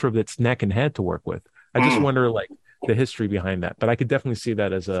that picture of its neck and head to work with. I just wonder like the history behind that, but I could definitely see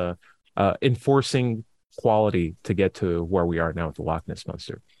that as a enforcing quality to get to where we are now with the Loch Ness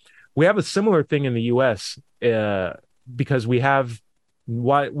monster. We have a similar thing in the U.S. Because we have,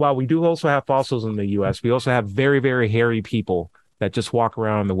 while we do also have fossils in the U.S., we also have very, very hairy people that just walk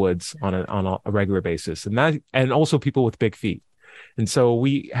around the woods on a regular basis, and also people with big feet. And so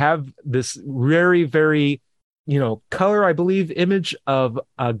we have this very, very, color, I believe, image of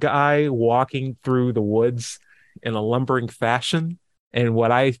a guy walking through the woods in a lumbering fashion. And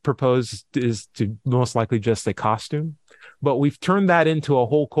what I propose is to most likely just a costume. But we've turned that into a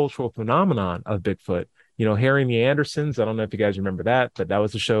whole cultural phenomenon of Bigfoot. Harry and the Andersons, I don't know if you guys remember that, but that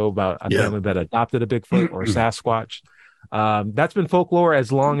was a show about a family that adopted a Bigfoot or a Sasquatch. That's been folklore as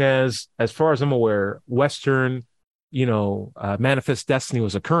far as I'm aware, Western, manifest destiny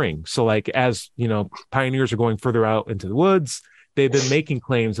was occurring. So like, as, pioneers are going further out into the woods, they've been making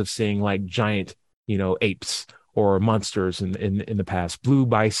claims of seeing like giant, apes or monsters in the past, blue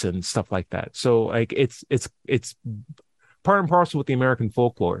bison, stuff like that. So like, it's part and parcel with the American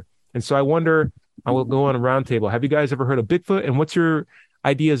folklore. And so I wonder, I will go on a roundtable. Have you guys ever heard of Bigfoot? And what's your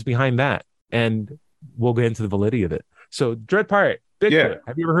ideas behind that? And we'll get into the validity of it. So, Dread Pirate, Bigfoot. Yeah.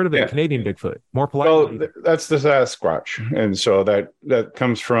 Have you ever heard of it? Yeah. Canadian Bigfoot. More politely. Well, that's the Sasquatch, and so that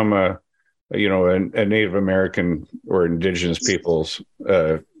comes from a Native American or Indigenous people's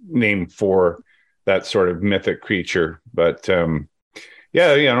name for that sort of mythic creature. But and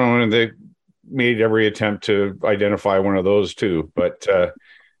they made every attempt to identify one of those too. But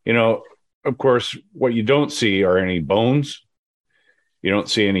of course, what you don't see are any bones. You don't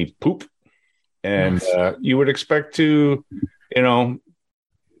see any poop. And you would expect to,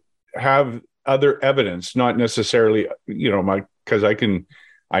 have other evidence, not necessarily, because I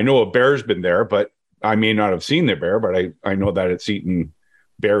know a bear's been there, but I may not have seen the bear, but I know that it's eaten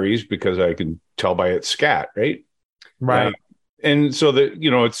berries because I can tell by its scat, right? Right. And so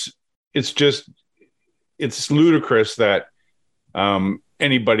that, it's ludicrous that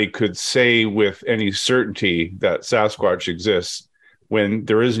anybody could say with any certainty that Sasquatch exists when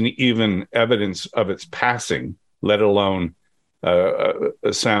there isn't even evidence of its passing, let alone a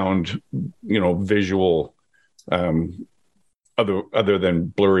sound, visual, other than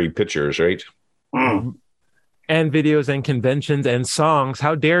blurry pictures, right? And videos and conventions and songs.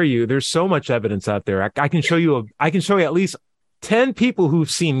 How dare you? There's so much evidence out there. I can show you at least 10 people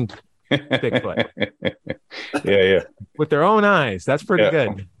who've seen Bigfoot. Yeah. With their own eyes. That's pretty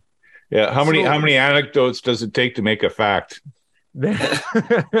good. Yeah. How many anecdotes does it take to make a fact? The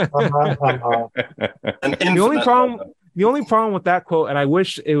only problem with that quote, and I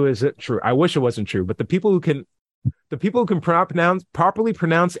wish it was true. I wish it wasn't true, but the people who can properly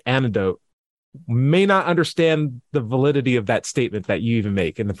pronounce anecdote may not understand the validity of that statement that you even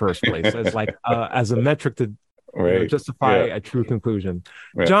make in the first place as like as a metric to justify a true conclusion.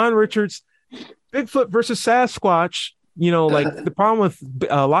 Right. John Richards, Bigfoot versus Sasquatch. Like the problem with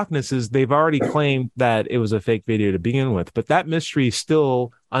Loch Ness is they've already claimed that it was a fake video to begin with, but that mystery is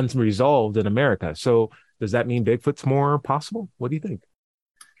still unresolved in America. So does that mean Bigfoot's more possible? What do you think?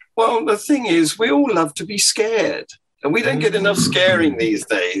 Well, the thing is, we all love to be scared, and we don't get enough scaring these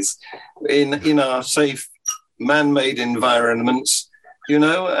days in our safe man-made environments,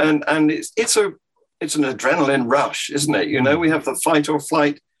 and it's an adrenaline rush, isn't it? We have the fight or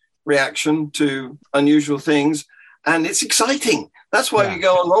flight reaction to unusual things. And it's exciting. That's why we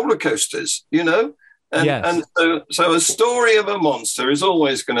go on roller coasters, And so a story of a monster is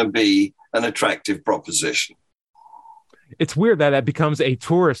always going to be an attractive proposition. It's weird that becomes a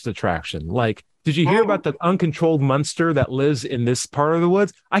tourist attraction. Like, did you hear about the uncontrolled monster that lives in this part of the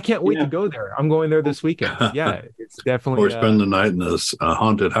woods? I can't wait to go there. I'm going there this weekend. Yeah, it's definitely. Or spend the night in this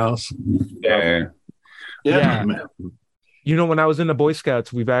haunted house. Yeah. When I was in the Boy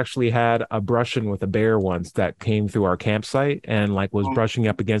Scouts, we've actually had a brush-in with a bear once that came through our campsite and was brushing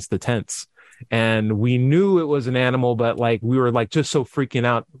up against the tents. And we knew it was an animal, but we were just so freaking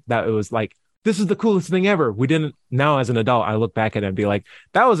out that it was this is the coolest thing ever. We didn't, now as an adult, I look back at it and be like,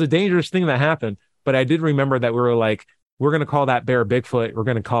 that was a dangerous thing that happened. But I did remember that we were we're going to call that bear Bigfoot. We're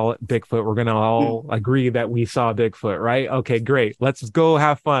going to call it Bigfoot. We're going to all agree that we saw Bigfoot, right? Okay, great. Let's go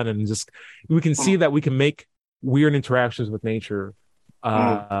have fun and we can see that we can make weird interactions with nature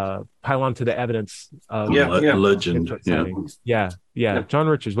pile onto the evidence of legend. Yeah. John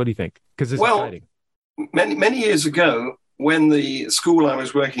Richards, what do you think? Because it's exciting. Many years ago, when the school I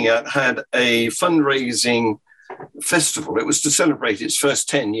was working at had a fundraising festival, it was to celebrate its first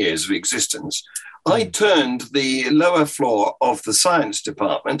 10 years of existence. I turned the lower floor of the science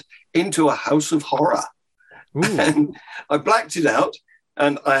department into a house of horror. And I blacked it out,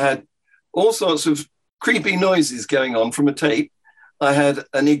 and I had all sorts of creepy noises going on from a tape. I had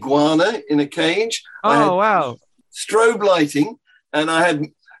an iguana in a cage. Wow. Strobe lighting, and I had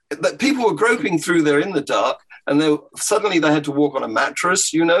that people were groping through there in the dark, and suddenly they had to walk on a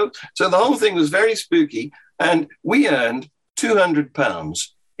mattress, you know. So the whole thing was very spooky, and we earned £200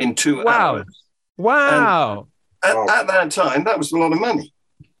 in 2 hours. Wow. At that time, that was a lot of money.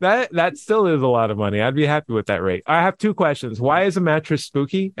 That still is a lot of money. I'd be happy with that rate. I have 2 questions. Why is a mattress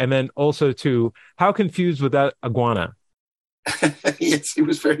spooky? And then also 2, how confused was that iguana? Yes, he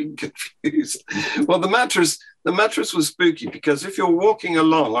was very confused. Well, the mattress was spooky because if you're walking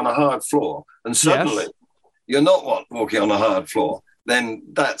along on a hard floor and suddenly you're not walking on a hard floor, then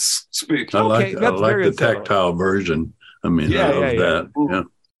that's spooky. I like the tactile version. I mean, that. Yeah.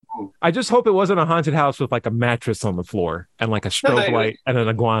 I just hope it wasn't a haunted house with like a mattress on the floor and like a strobe light and an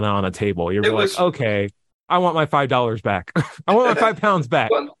iguana on a table. You're like, okay, I want my $5 back. I want my £5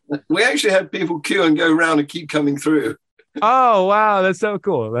 back. Well, we actually had people queue and go around and keep coming through. Oh, wow. That's so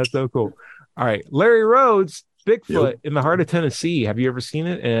cool. All right. Larry Rhodes, Bigfoot in the heart of Tennessee. Have you ever seen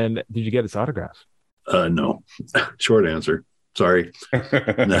it? And did you get its autograph? No. Short answer. Sorry.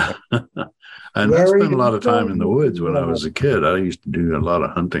 No. And I spent a lot of time in the woods when I was a kid. I used to do a lot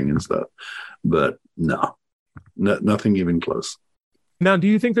of hunting and stuff, but no, nothing even close. Now, do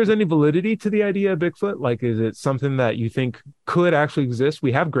you think there's any validity to the idea of Bigfoot? Like, is it something that you think could actually exist?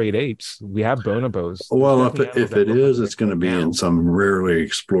 We have great apes. We have bonobos. Well, if it is, it's going to be in some rarely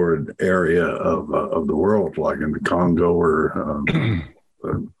explored area of the world, like in the Congo or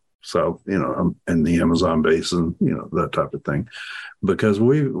south, in the Amazon basin, that type of thing. Because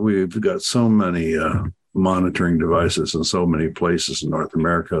we've got so many monitoring devices in so many places in North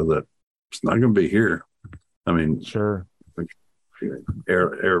America that it's not going to be here. I mean, sure.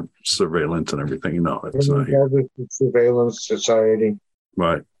 Air surveillance and everything. It's not here. Surveillance society.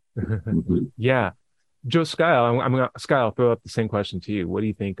 Right. Yeah. Joe Skyle, Skyle, I'll throw up the same question to you. What do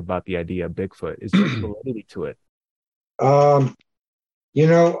you think about the idea of Bigfoot? Is there validity to it? I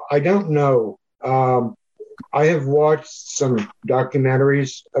don't know. I have watched some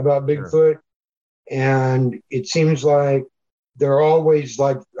documentaries about Bigfoot, and it seems like they're always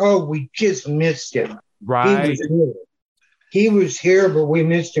like, oh, we just missed him. Right. He was here, but we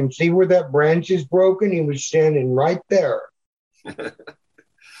missed him. See where that branch is broken? He was standing right there.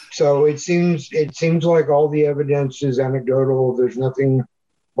 So it seems like all the evidence is anecdotal. There's nothing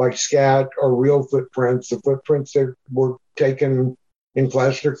like scat or real footprints. The footprints that were taken in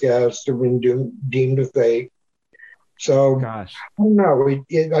plaster cast have been deemed a fake. So gosh, I don't know.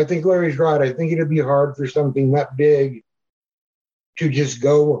 I think Larry's right. I think it'd be hard for something that big to just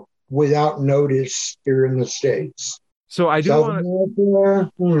go without notice here in the States. So I do want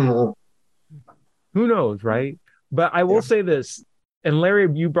to. Who knows, right? But I will say this, and Larry,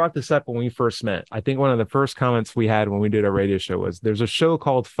 you brought this up when we first met. I think one of the first comments we had when we did our radio show was there's a show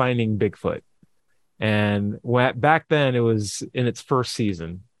called Finding Bigfoot. And back then it was in its first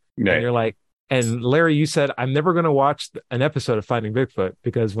season. Yeah. And you're like, and Larry, you said, I'm never going to watch an episode of Finding Bigfoot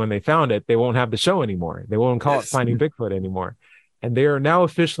because when they found it, they won't have the show anymore. They won't call it Finding Bigfoot anymore. And they are now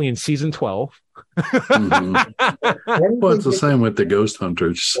officially in season 12. Mm-hmm. Well, it's the same with the Ghost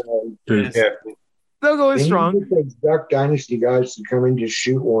Hunters. Yes. Yeah. They'll go strong. Duck Dynasty guys to come in to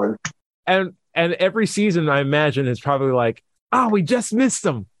shoot one. And every season, I imagine, is probably like, we just missed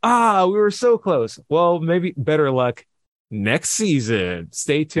them. We were so close. Well, maybe better luck next season.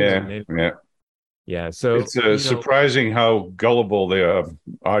 Stay tuned. Yeah. So it's surprising how gullible the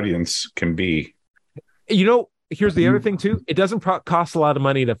audience can be. Here's the other thing too. It doesn't cost a lot of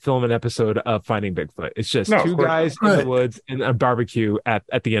money to film an episode of Finding Bigfoot. It's just two guys in the woods and a barbecue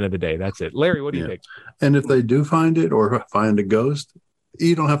at the end of the day. That's it. Larry, what do you think? And if they do find it or find a ghost,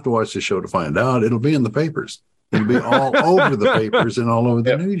 you don't have to watch the show to find out. It'll be in the papers. It'll be all over the papers and all over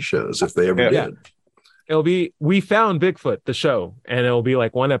the news shows if they ever did. It'll be, we found Bigfoot, the show, and it'll be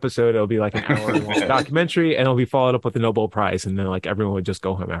like one episode. It'll be like an hour-long documentary, and it'll be followed up with the Nobel Prize, and then like everyone would just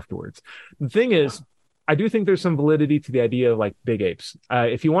go home afterwards. The thing is, I do think there's some validity to the idea of like big apes.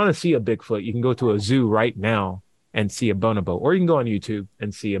 If you want to see a Bigfoot, you can go to a zoo right now and see a bonobo, or you can go on YouTube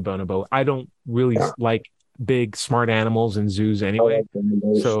and see a bonobo. I don't really like big smart animals in zoos anyway.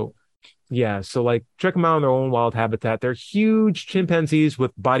 So yeah, so like check them out in their own wild habitat. They're huge chimpanzees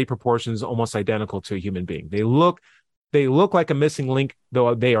with body proportions almost identical to a human being. They look like a missing link,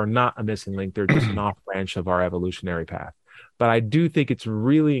 though they are not a missing link. They're just an off branch of our evolutionary path. But I do think it's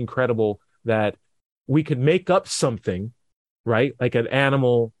really incredible that we could make up something, right? Like an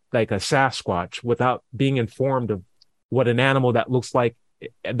animal, like a Sasquatch, without being informed of what an animal that looks like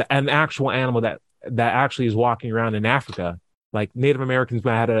an actual animal that actually is walking around in Africa. Like Native Americans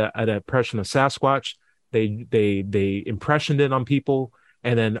had an impression of Sasquatch. They impressioned it on people.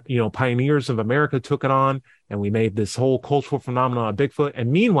 And then, pioneers of America took it on, and we made this whole cultural phenomenon of Bigfoot.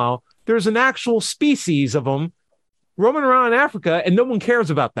 And meanwhile, there's an actual species of them roaming around in Africa, and no one cares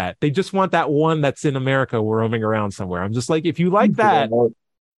about that. They just want that one that's in America roaming around somewhere. I'm just like, if you like that,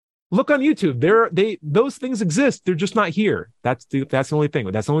 look on YouTube. Those things exist. They're just not here. That's the only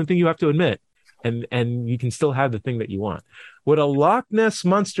thing. That's the only thing you have to admit. And you can still have the thing that you want. Would a Loch Ness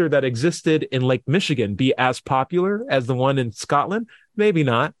monster that existed in Lake Michigan be as popular as the one in Scotland? Maybe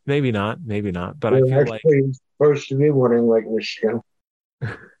not. But I feel like it's supposed to be one in Lake Michigan.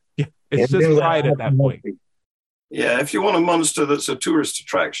 Yeah, it's just pride at that point. Yeah, if you want a monster that's a tourist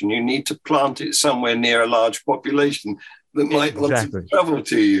attraction, you need to plant it somewhere near a large population that might want to travel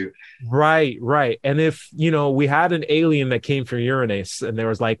to you. Right. And if, we had an alien that came from Uranus, and there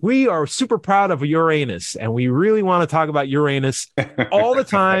was like, we are super proud of Uranus, and we really want to talk about Uranus all the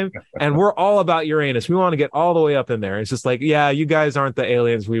time, and we're all about Uranus. We want to get all the way up in there. It's just like, yeah, you guys aren't the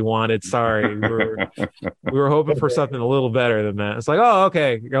aliens we wanted. Sorry. We were hoping for something a little better than that. It's like, oh,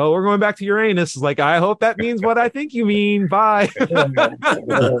 okay. We're going back to Uranus. It's like, I hope that means what I think you mean. Bye.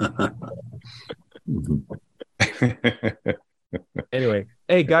 Anyway,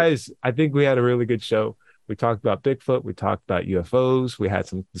 hey guys, I think we had a really good show. We talked about Bigfoot, we talked about UFOs, we had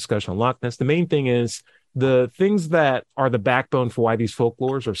some discussion on Loch Ness. The main thing is the things that are the backbone for why these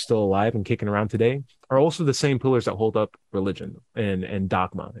folklores are still alive and kicking around today are also the same pillars that hold up religion and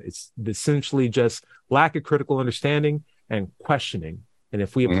dogma. It's essentially just lack of critical understanding and questioning. And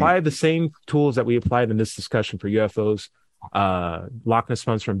if we apply the same tools that we applied in this discussion for UFOs, Loch Ness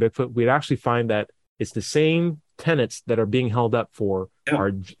Monster and Bigfoot, we'd actually find that it's the same tenets that are being held up for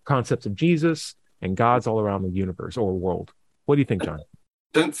our concepts of Jesus and gods all around the universe or world. What do you think, John?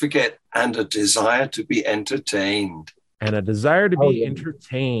 Don't forget, and a desire to be entertained. And a desire to be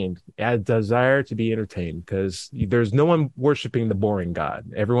entertained. A desire to be entertained, because there's no one worshiping the boring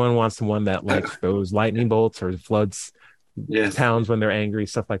God. Everyone wants the one that like those lightning bolts or floods towns when they're angry,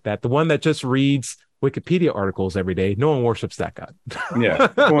 stuff like that. The one that just reads Wikipedia articles every day. No one worships that God.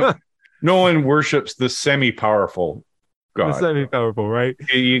 Yeah. No one worships the semi-powerful God. The semi-powerful, right?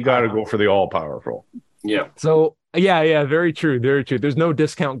 You got to go for the all-powerful. Yeah. So, yeah, very true. There's no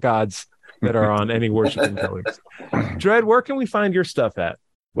discount gods that are on any worshiping pillars. Dread, where can we find your stuff at?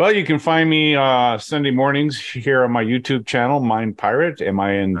 Well, you can find me Sunday mornings here on my YouTube channel, Mind Pirate,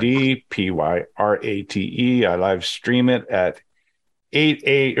 MINDPYRATE. I live stream it at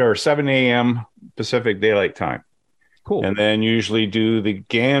 7 a.m. Pacific Daylight Time. Cool. And then usually do the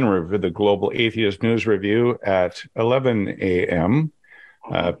GAN review, the Global Atheist News Review, at 11 a.m.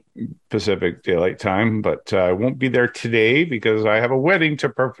 Pacific Daylight Time. But I won't be there today because I have a wedding to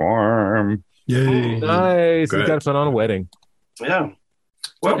perform. Yay. Nice. You got fun on a wedding. Yeah.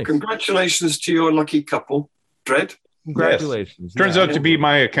 Well, Congratulations to your lucky couple, Dread. Congratulations. Yes. Turns out to be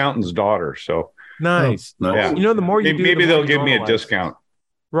my accountant's daughter. So nice. Yeah. The more you do, maybe they'll give me a discount.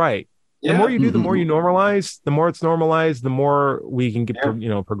 Right. The more you do, the more you normalize. The more it's normalized, the more we can get,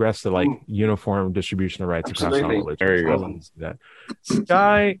 progress to like uniform distribution of rights across all religions. There you go. That.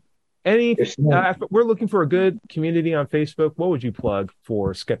 Sky, we're looking for a good community on Facebook. What would you plug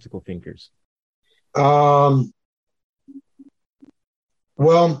for skeptical thinkers? Well,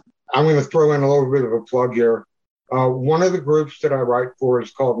 I'm going to throw in a little bit of a plug here. One of the groups that I write for is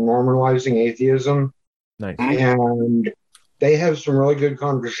called Normalizing Atheism. Nice. And they have some really good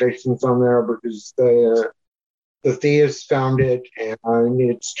conversations on there because the theists found it, and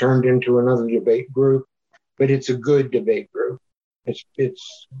it's turned into another debate group. But it's a good debate group.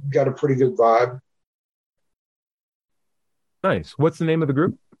 It's got a pretty good vibe. Nice. What's the name of the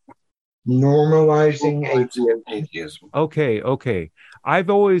group? Normalizing Atheism. Okay.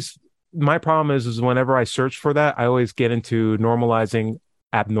 My problem is whenever I search for that, I always get into normalizing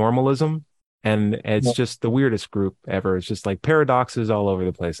abnormalism. And it's just the weirdest group ever. It's just like paradoxes all over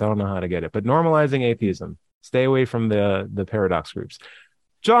the place. I don't know how to get it. But normalizing atheism. Stay away from the paradox groups.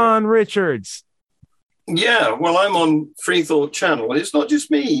 John Richards. Yeah, well, I'm on Free Thought Channel. It's not just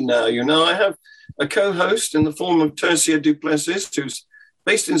me now. I have a co-host in the form of Tercia Duplessis, who's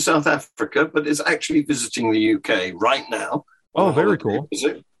based in South Africa, but is actually visiting the UK right now. Oh, very cool.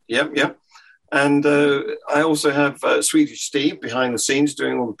 Yep. And I also have Swedish Steve behind the scenes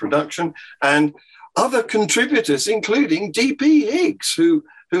doing all the production, and other contributors, including DP Higgs, who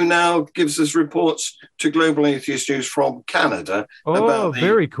now gives us reports to Global Atheist News from Canada. Oh,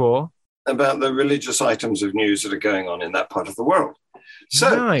 very cool. About the religious items of news that are going on in that part of the world.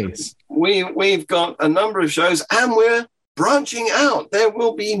 So nice. We've got a number of shows, and we're branching out. There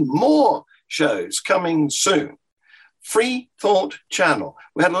will be more shows coming soon. Free Thought Channel.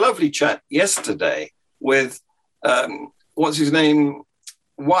 We had a lovely chat yesterday with, what's his name?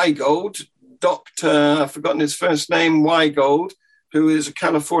 Weigold, Dr. I've forgotten his first name, Weigold, who is a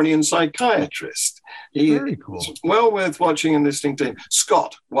Californian psychiatrist. Very cool. It's well worth watching and listening to him.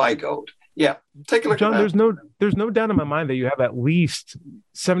 Scott Weigold. Yeah, take a look John, at that. there's no doubt in my mind that you have at least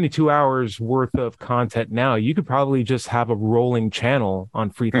 72 hours worth of content now. You could probably just have a rolling channel on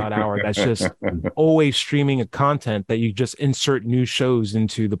Free Thought Hour that's just always streaming a content that you just insert new shows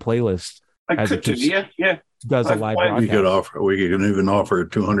into the playlist. I could do, yeah. Does a live broadcast. We could even offer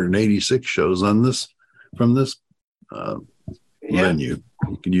 286 shows on this from this menu.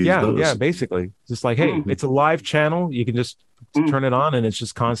 You can use those. Yeah, basically. Just like, hey, it's a live channel. You can just turn it on and it's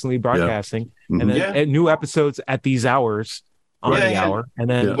just constantly broadcasting. And then new episodes at these hours on the hour. And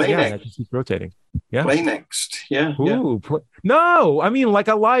then that just keeps rotating. Yeah. Play next. Yeah. Ooh, no, I mean like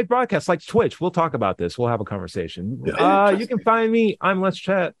a live broadcast like Twitch. We'll talk about this. We'll have a conversation. You can find me. I'm Let's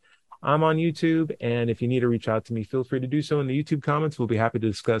Chat. I'm on YouTube. And if you need to reach out to me, feel free to do so in the YouTube comments. We'll be happy to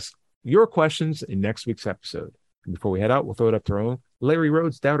discuss your questions in next week's episode. And before we head out, we'll throw it up to our own Larry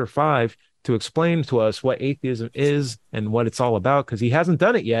Rhodes, Doubter 5, to explain to us what atheism is and what it's all about, because he hasn't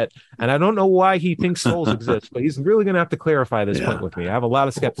done it yet. And I don't know why he thinks souls exist, but he's really going to have to clarify this point with me. I have a lot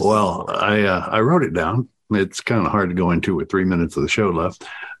of skepticism. Well, I wrote it down. It's kind of hard to go into with 3 minutes of the show left,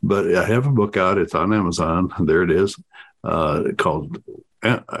 but I have a book out. It's on Amazon. There it is, called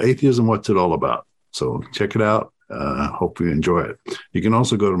Atheism, What's It All About? So check it out. Hope you enjoy it. You can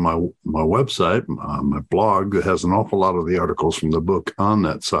also go to my website, my blog that has an awful lot of the articles from the book on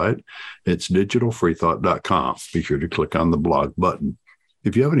that site. It's digitalfreethought.com. Be sure to click on the blog button.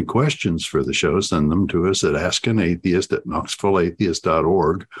 If you have any questions for the show, send them to us at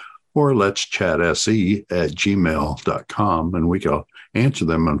askanatheist@knoxvilleatheist.org or let'schatsE@gmail.com, and we can answer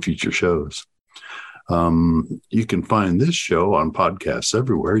them on future shows. You can find this show on podcasts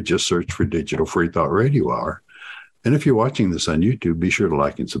everywhere. Just search for Digital Free Thought Radio Hour. And if you're watching this on YouTube, be sure to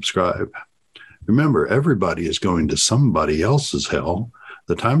like and subscribe. Remember, everybody is going to somebody else's hell.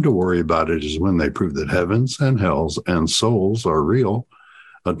 The time to worry about it is when they prove that heavens and hells and souls are real.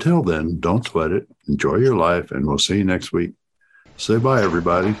 Until then, don't sweat it. Enjoy your life, and we'll see you next week. Say bye,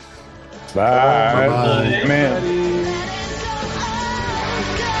 everybody. Bye. Bye-bye. Man.